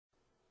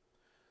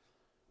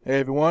Hey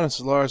everyone,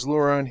 it's Lars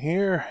Luron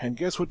here, and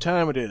guess what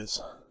time it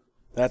is?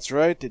 That's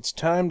right, it's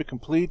time to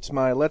complete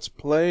my Let's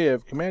Play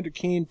of Commander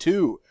Keen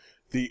 2,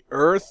 The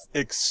Earth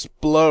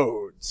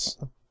Explodes.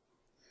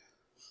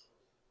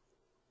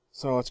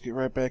 So let's get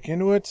right back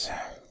into it.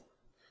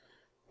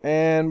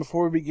 And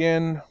before we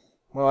begin,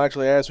 well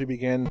actually as we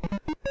begin,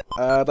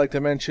 I'd like to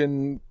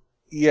mention,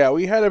 yeah,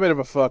 we had a bit of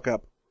a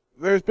fuck-up.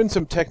 There's been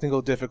some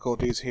technical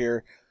difficulties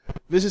here.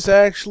 This is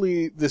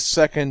actually the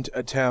second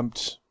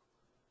attempt,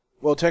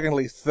 well,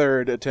 technically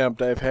third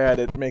attempt I've had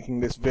at making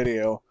this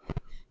video.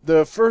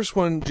 The first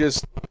one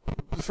just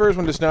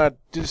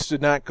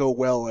did not go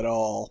well at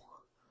all.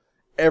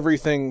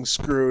 Everything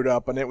screwed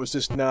up, and it was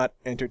just not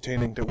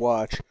entertaining to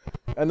watch.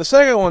 And the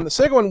second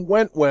one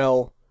went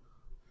well.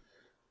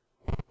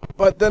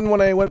 But then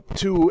when I went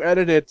to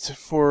edit it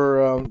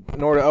for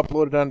in order to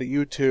upload it onto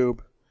YouTube,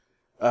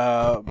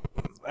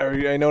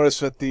 I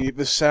noticed that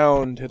the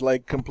sound had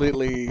like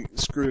completely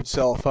screwed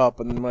itself up,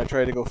 and when I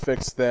tried to go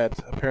fix that,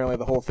 apparently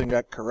the whole thing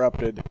got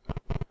corrupted,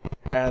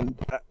 and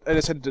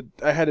I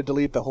had to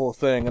delete the whole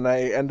thing, and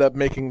I ended up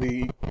making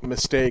the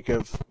mistake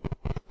of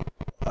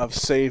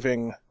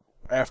saving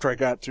after I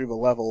got through the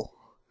level,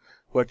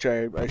 which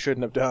I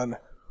shouldn't have done.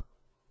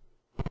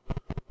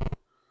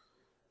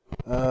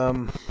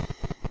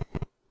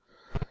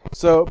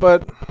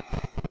 But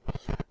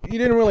you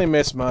didn't really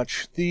miss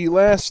much. The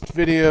last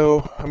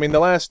video, I mean the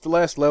last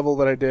level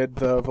that I did,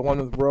 the one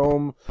with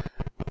Rome,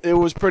 it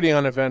was pretty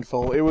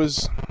uneventful. There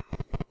was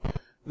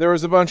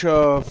a bunch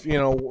of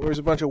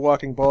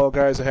walking ball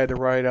guys I had to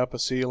ride up a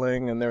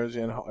ceiling, and there was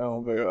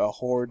a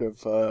horde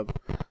of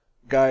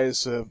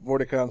guys,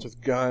 Vorticons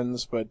with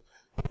guns, but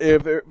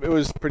it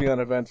was pretty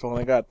uneventful, and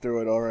I got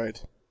through it all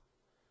right.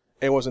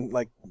 It wasn't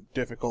like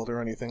difficult or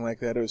anything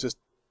like that. It was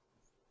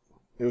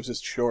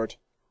just short.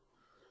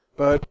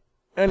 But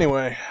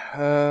anyway,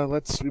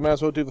 we might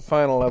as well do the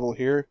final level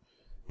here.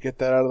 Get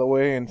that out of the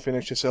way and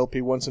finish this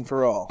LP once and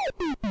for all.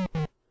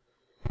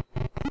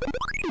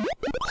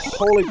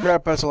 Holy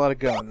crap, that's a lot of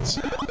guns.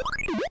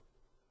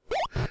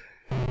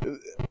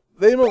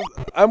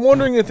 I'm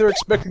wondering if they're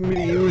expecting me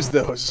to use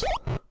those.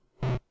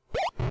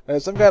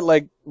 As I've got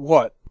like,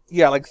 what?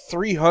 Yeah, like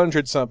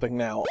 300 something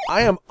now.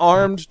 I am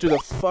armed to the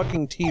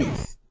fucking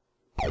teeth.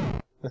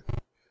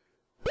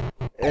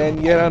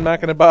 And yet I'm not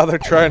going to bother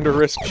trying to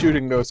risk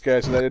shooting those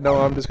guys, because I know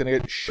I'm just going to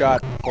get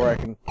shot before I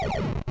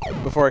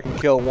can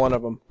kill one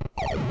of them.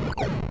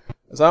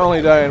 As I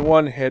only die in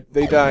one hit,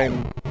 they die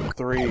in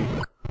 3.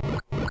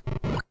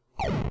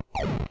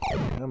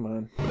 Come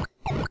on.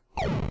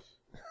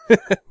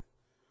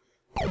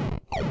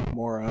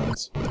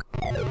 Morons.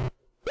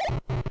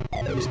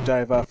 Just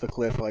dive off the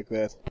cliff like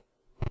that.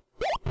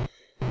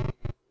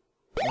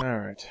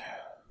 Alright.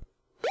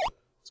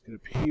 Let's get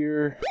up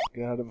here,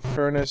 get out of the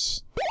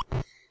furnace.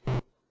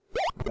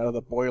 Out of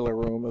the boiler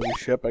room of the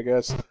ship, I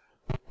guess.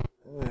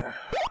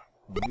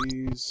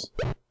 These.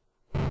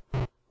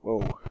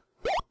 Whoa.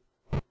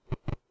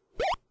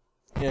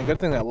 Yeah, good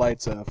thing that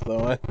light's off,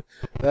 though.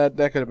 That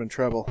could have been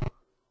trouble.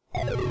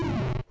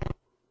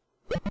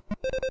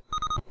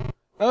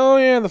 Oh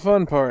yeah, the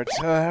fun part.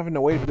 Having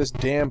to wait for this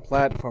damn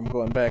platform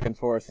going back and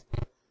forth.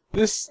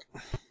 This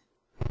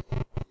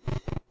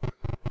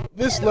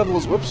level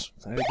is... Whoops.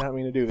 I did not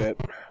mean to do that.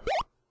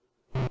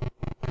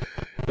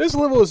 This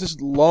level is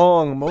just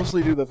long,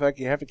 mostly due to the fact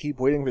you have to keep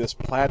waiting for this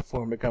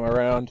platform to come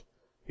around.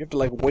 You have to,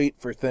 like, wait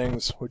for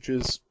things, which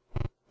is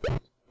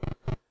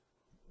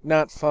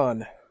not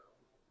fun.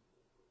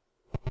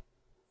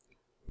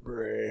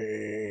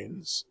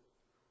 Brains.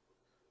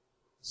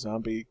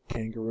 Zombie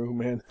kangaroo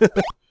man.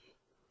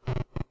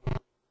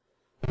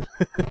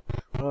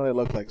 Well, they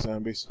look like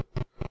zombies.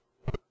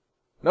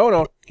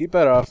 No, keep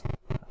that off.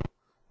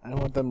 I don't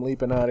want them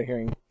leaping out of here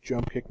and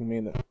jump kicking me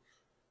in the...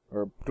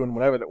 or doing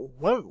whatever.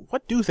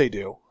 What do they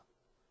do?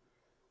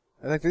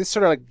 I think they just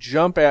sort of like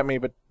jump at me,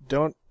 but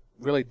don't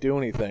really do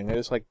anything. They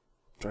just like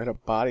try to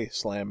body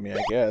slam me,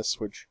 I guess,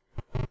 which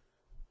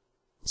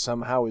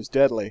somehow is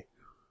deadly.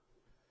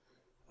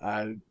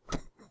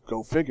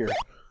 Go figure.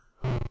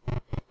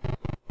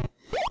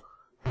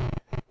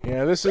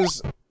 Yeah, this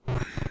is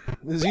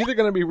either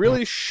going to be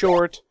really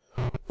short,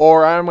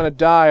 or I'm going to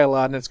die a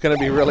lot and it's going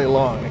to be really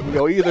long. It can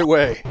go either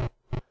way.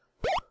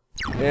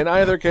 In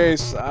either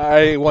case,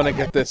 I want to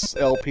get this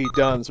LP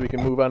done so we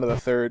can move on to the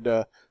third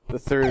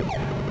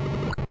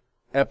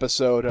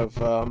episode of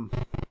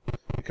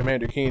the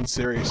Commander Keen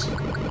series.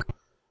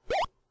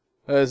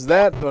 As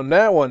that on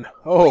that one,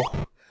 oh,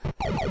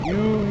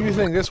 you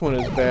think this one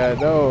is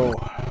bad? Oh,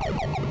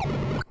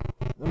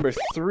 number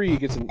 3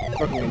 gets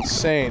fucking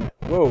insane.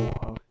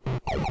 Whoa.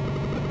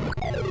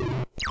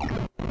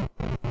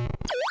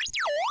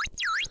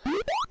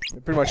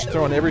 They're pretty much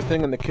throwing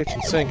everything in the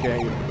kitchen sink at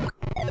you.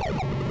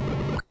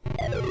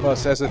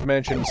 Plus, as I've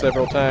mentioned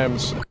several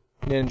times,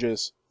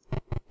 ninjas.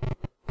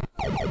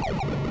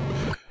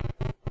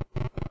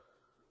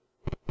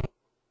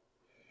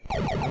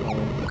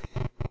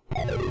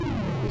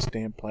 This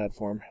damn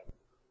platform.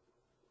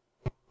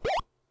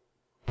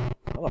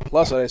 Well,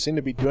 plus, I seem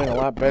to be doing a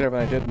lot better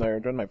than I did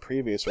during my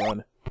previous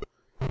run.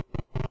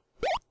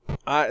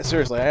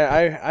 Seriously,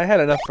 I had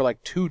enough for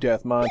like 2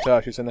 death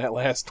montages in that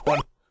last one.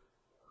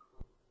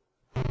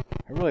 I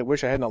really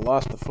wish I hadn't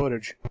lost the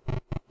footage.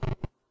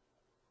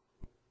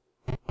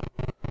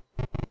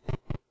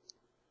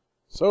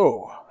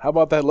 So, how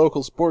about that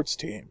local sports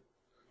team?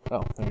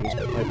 Oh, there it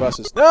is. My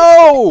buses.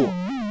 No!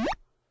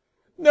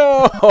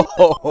 No!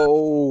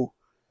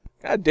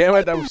 God damn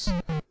it, I was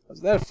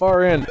that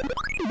far in.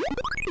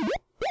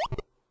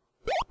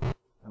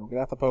 Oh, get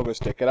off the pogo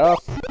stick. Get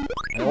off.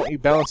 I don't want you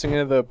bouncing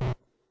into the...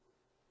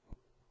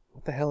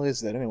 What the hell is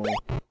that, anyway?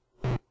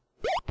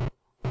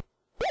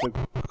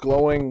 The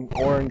glowing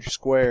orange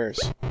squares.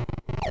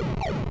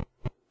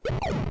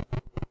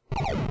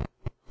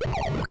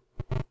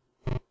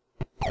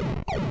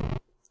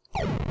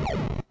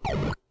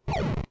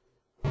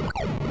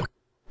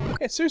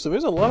 Yeah, seriously,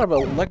 there's a lot of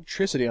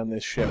electricity on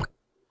this ship.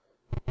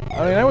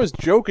 I mean, I was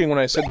joking when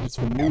I said it's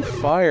the new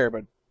fire,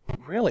 but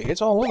really,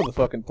 it's all over the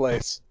fucking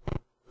place.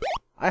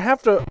 I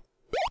have to...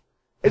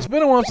 It's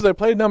been a while since I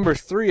played number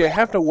 3. I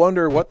have to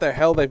wonder what the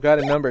hell they've got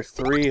in number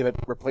 3 that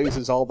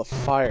replaces all the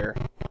fire.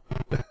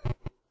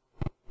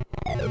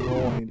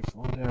 Oh, I need to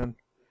fall down.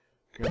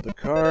 Grab the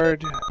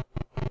card.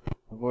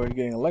 Avoid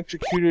getting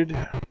electrocuted.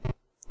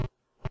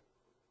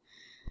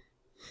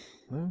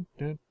 Hey,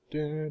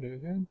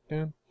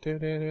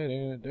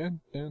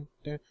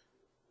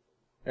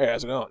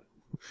 how's it going?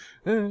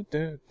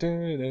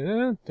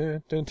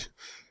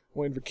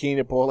 Waiting for Keen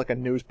to pull like a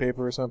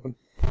newspaper or something.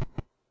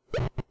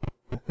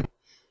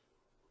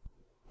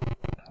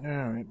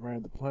 Alright,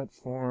 ride the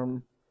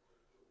platform.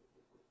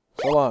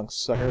 So long,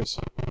 suckers.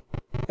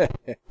 I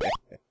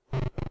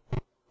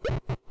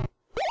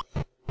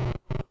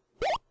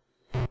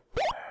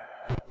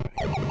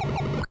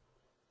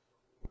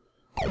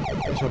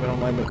just hope I don't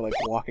mind up, like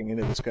walking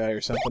into this guy or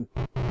something.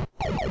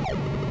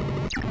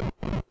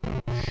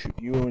 Shoot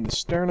you in the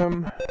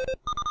sternum.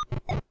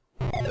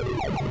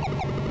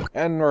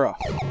 And we're off.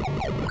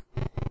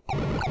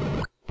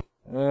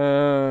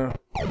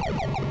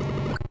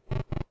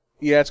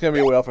 Yeah, it's gonna be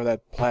a while for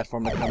that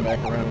platform to come back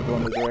around and go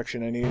in the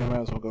direction I need. I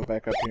might as well go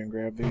back up here and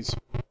grab these.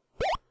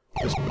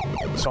 Just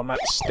so I'm not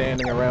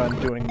standing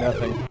around doing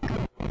nothing.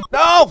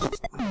 No!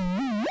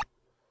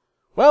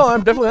 Well,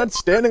 I'm definitely not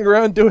standing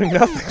around doing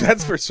nothing,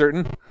 that's for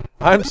certain.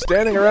 I'm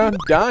standing around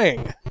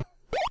dying.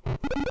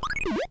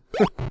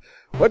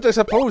 What I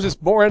suppose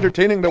is more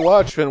entertaining to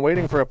watch than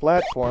waiting for a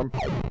platform.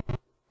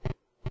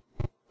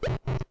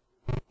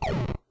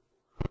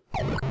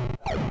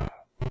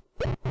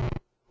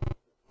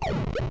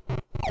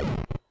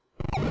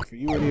 For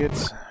you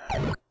idiots.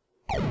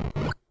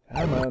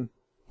 Come on.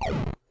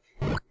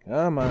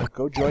 Come on,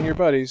 go join your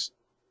buddies.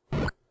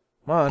 Come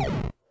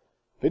on.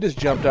 They just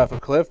jumped off a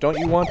cliff. Don't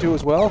you want to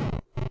as well?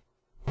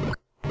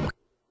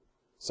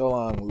 So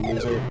long,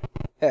 loser.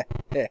 Heh,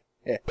 heh,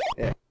 heh,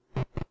 heh.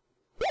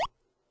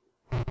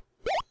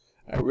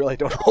 I really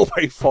don't hope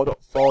I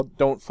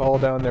don't fall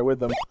down there with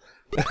them.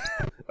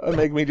 That'll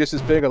make me just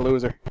as big a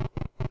loser.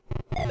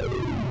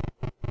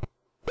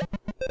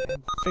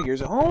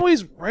 Figures,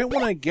 always right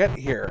when I get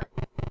here.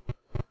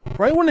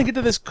 Right when I get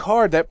to this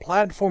card, that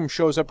platform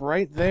shows up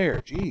right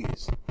there.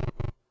 Jeez.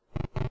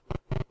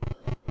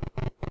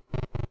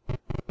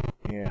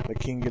 Yeah, the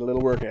king get a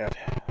little workout.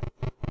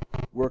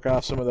 Work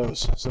off some of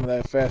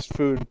that fast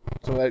food,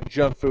 some of that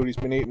junk food he's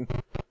been eating.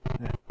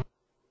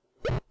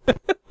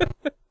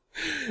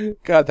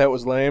 God, that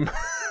was lame.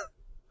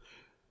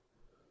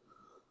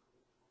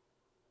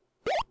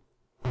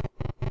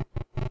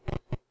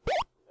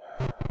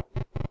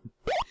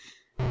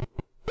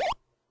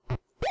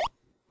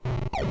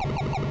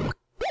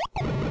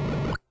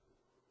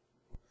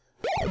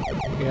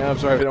 Yeah, I'm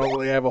sorry if I don't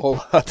really have a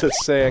whole lot to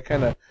say. I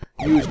kind of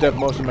used up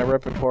most of my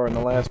repertoire in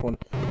the last one.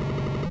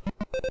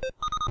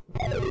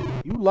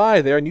 You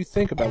lie there and you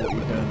think about what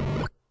you've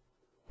done.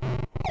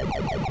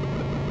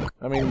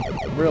 I mean,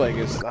 really,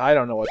 because I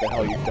don't know what the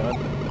hell you've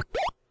done.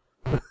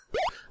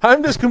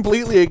 I'm just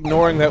completely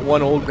ignoring that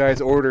one old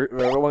guy's order,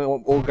 or one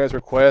old guy's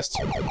request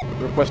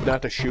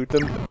not to shoot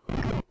them.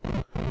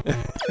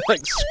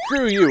 Like,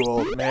 screw you,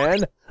 old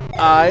man.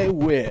 I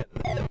win.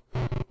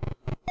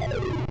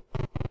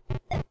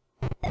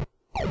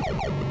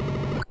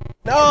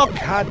 Oh,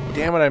 god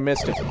damn it, I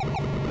missed it.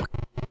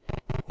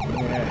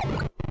 Yeah.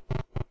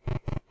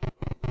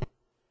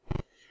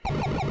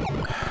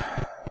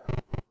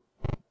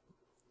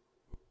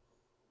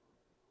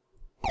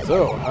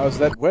 So, how's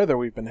that weather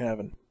we've been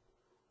having?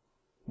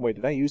 Wait,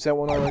 did I use that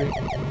one already?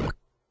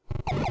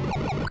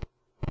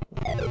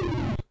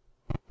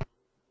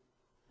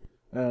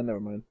 Never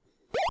mind.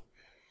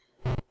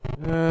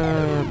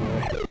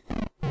 Boy.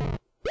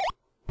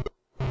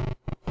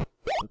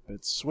 Flip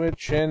it,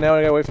 switch, and now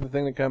I gotta wait for the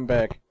thing to come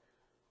back.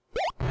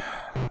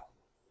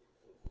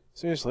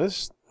 Seriously,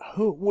 this...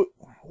 Who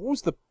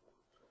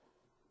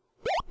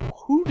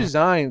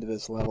designed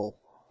this level?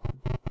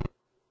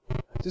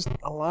 Just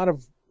a lot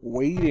of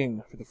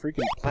waiting for the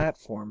freaking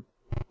platform.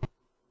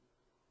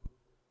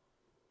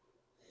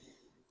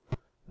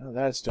 Now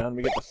that's done,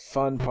 we get the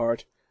fun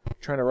part.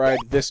 Trying to ride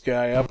this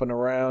guy up and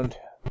around.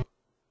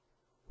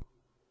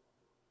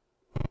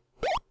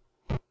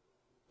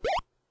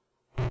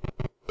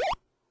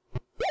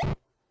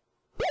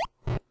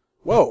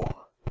 Whoa!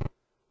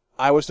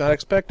 I was not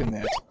expecting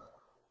that.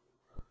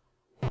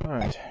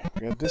 Alright,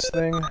 grab this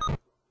thing.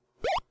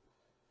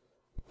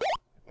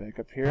 Back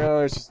up here.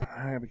 Oh,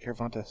 I gotta be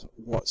careful not to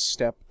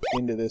step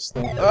into this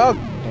thing. Oh,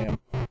 damn.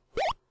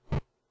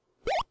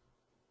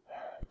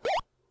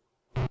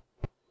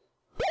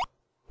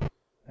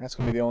 That's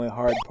gonna be the only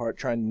hard part,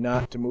 trying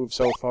not to move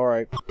so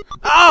far.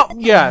 Oh!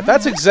 Yeah,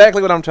 that's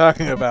exactly what I'm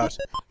talking about.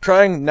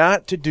 Trying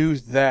not to do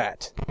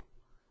that.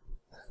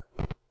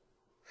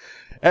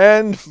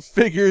 And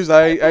figures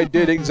I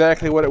did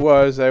exactly what it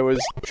was I was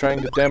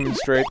trying to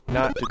demonstrate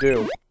not to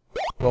do.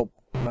 Well,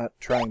 not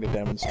trying to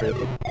demonstrate,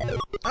 but...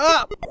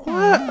 Ah!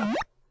 What?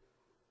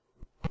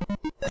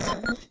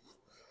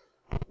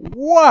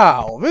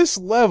 Wow, this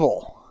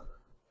level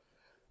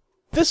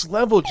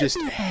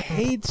just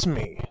hates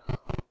me.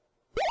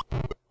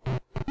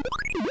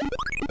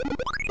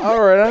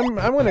 Alright, I'm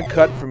gonna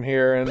cut from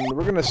here, and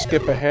we're gonna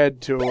skip ahead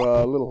to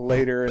a little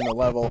later in the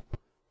level,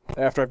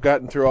 after I've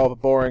gotten through all the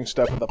boring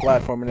stuff with the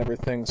platform and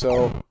everything,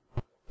 so...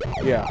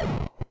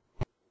 yeah.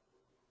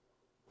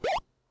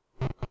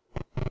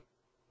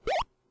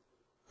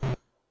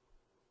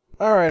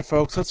 Alright,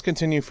 folks, let's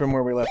continue from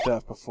where we left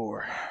off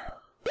before.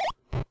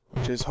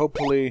 Which is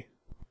hopefully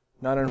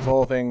not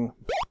involving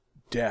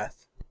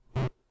death.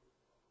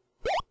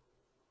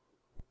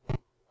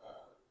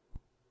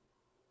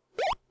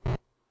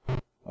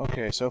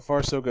 Okay, so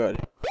far so good.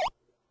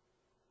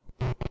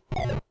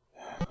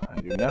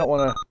 I do not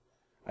want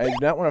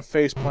to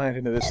face plant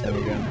into this thing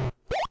again.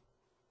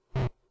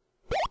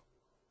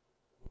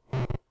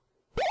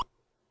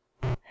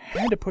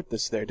 Had to put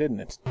this there, didn't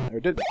it? Or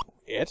didn't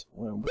it?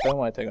 Well, what the hell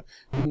am I thinking?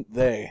 Didn't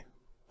they?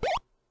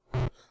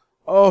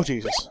 Oh,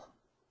 Jesus.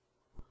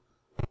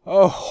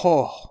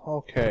 Oh,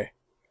 okay.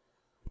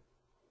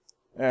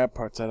 That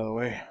part's out of the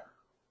way.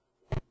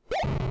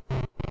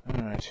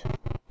 Alright.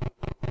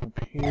 Up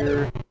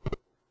here.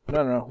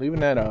 No,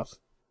 leaving that off.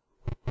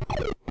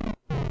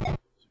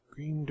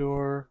 Green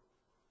door.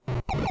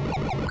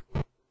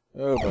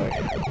 Oh boy.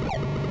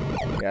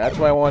 Yeah, that's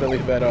why I wanted to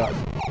leave that off.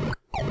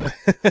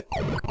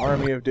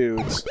 Army of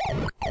dudes.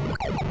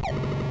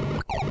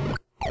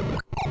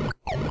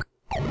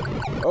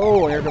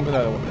 Oh, and here comes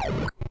another one.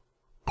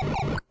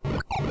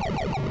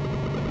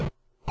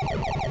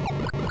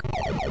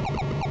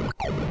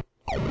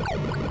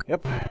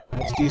 Yep,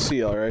 that's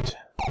DC, alright.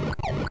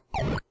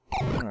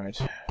 Alright.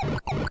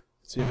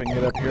 Let's see if I can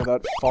get up here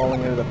without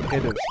falling into the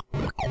pit of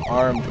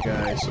armed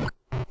guys.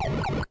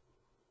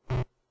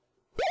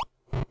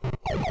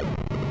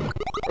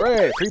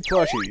 Hooray! 3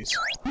 plushies!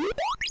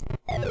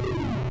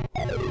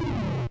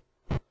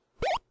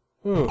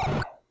 Ooh.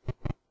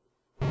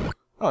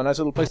 Oh, nice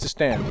little place to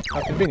stand.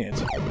 How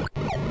convenient.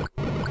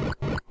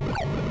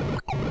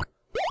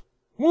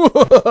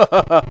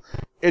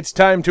 It's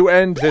time to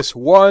end this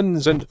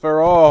once and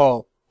for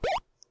all.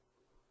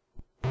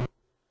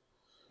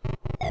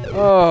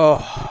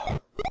 Oh.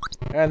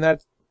 And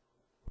that...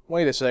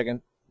 Wait a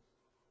second.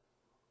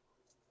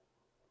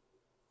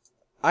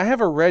 I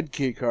have a red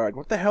key card.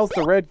 What the hell's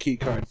the red key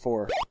card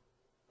for?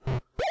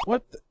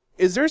 What the...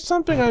 Is there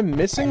something I'm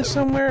missing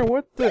somewhere?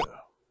 What the...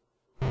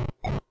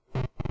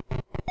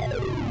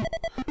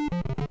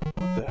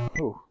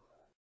 Oh.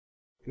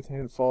 Good thing I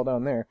didn't fall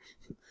down there.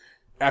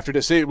 After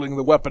disabling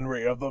the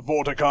weaponry of the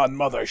Vorticon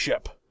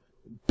mothership,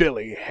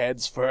 Billy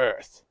heads for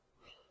Earth.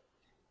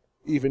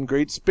 Even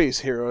great space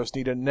heroes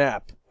need a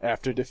nap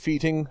after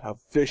defeating a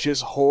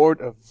vicious horde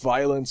of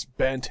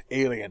violence-bent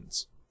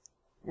aliens.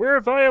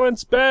 We're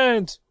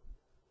violence-bent!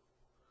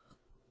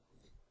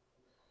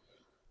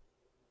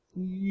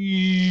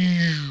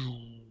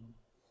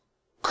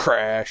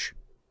 Crash.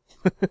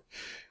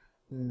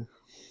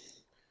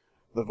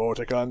 The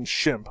Vorticon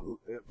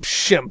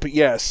Shimp,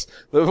 yes.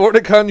 The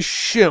Vorticon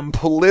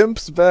Shimp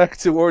limps back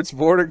towards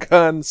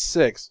Vorticon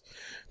 6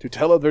 to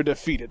tell of their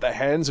defeat at the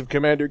hands of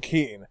Commander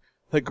Keen.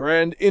 The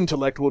Grand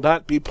Intellect will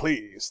not be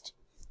pleased.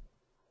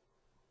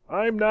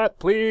 I'm not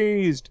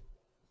pleased.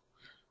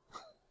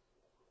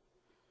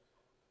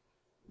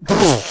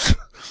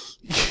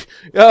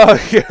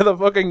 Oh, yeah, the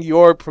fucking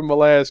Yorp from the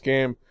last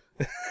game.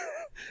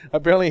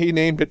 Apparently he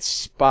named it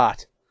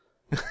Spot.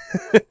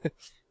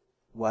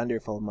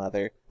 Wonderful,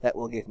 Mother. That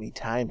will give me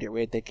time to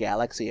rid the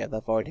galaxy of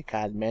the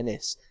Vorticon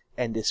menace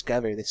and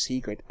discover the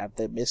secret of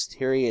the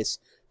mysterious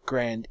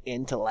Grand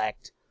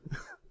Intellect.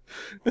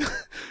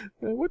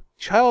 What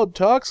child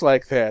talks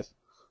like that?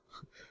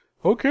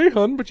 Okay,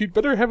 hun, but you'd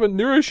better have a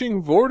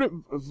nourishing What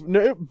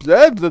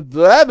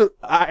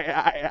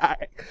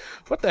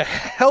the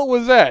hell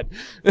was that?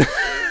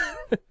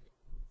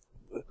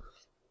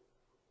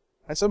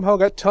 I somehow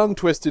got tongue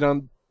twisted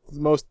on the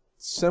most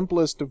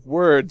simplest of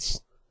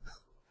words.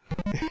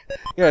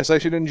 Yes, I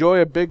should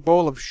enjoy a big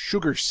bowl of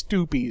sugar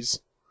stoopies.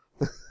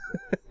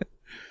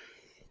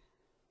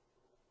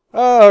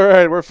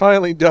 Alright, we're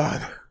finally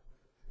done.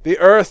 The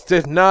Earth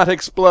did not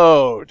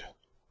explode.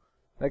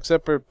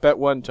 Except for that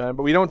one time,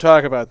 but we don't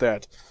talk about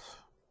that.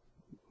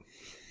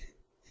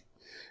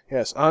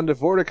 Yes, on to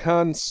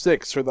Vorticon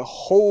 6, where the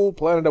whole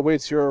planet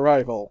awaits your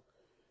arrival.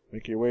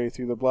 Make your way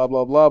through the blah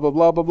blah blah blah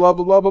blah blah blah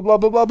blah blah blah blah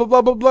blah blah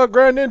blah blah blah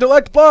grand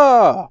intellect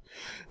blah.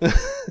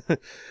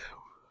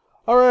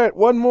 All right,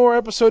 one more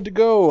episode to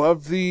go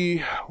of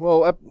the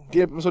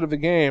episode of the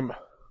game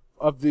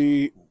of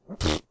the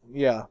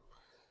yeah.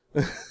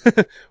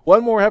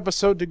 One more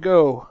episode to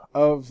go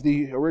of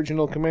the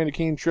original Commander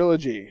Keen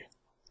trilogy.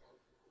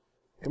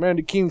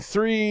 Commander Keen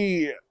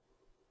 3.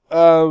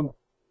 What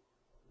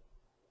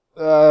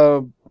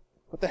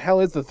the hell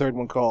is the third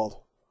one called?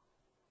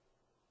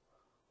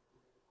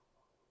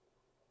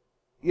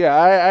 Yeah,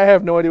 I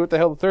have no idea what the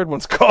hell the third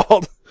one's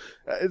called.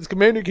 It's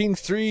Commander Keen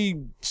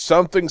 3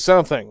 something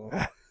something.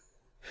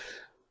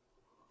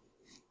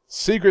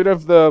 Secret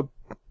of the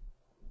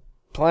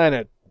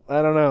planet.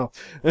 I don't know.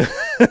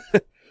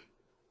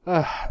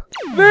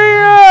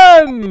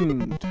 The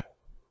end!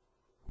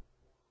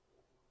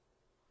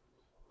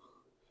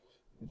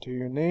 Enter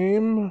your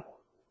name.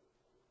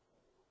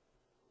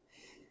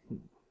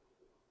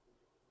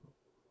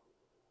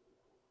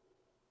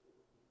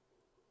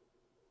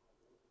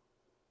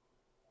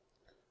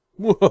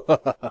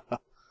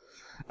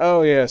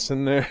 Oh yes,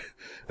 and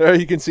there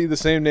you can see the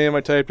same name I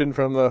typed in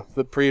from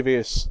the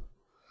previous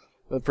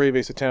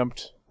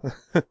attempt.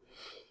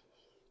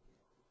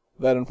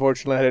 That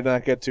unfortunately I did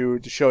not get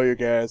to show you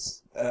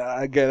guys.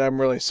 Again,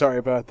 I'm really sorry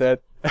about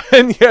that.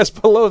 And yes,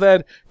 below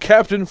that,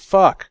 Captain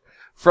Fuck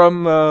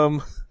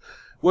from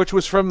which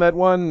was from that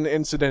one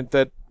incident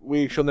that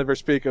we shall never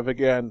speak of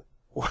again.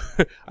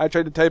 I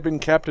tried to type in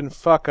Captain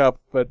Fuck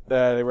up, but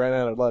they ran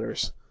out of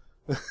letters.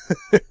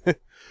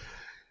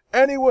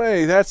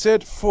 Anyway, that's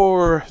it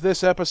for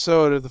this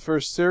episode of the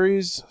first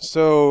series.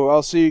 So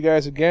I'll see you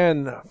guys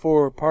again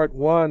for part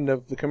 1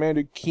 of the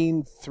Commander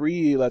Keen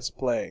 3 Let's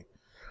Play.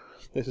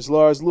 This is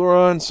Lars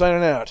Luron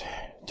signing out.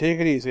 Take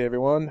it easy,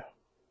 everyone.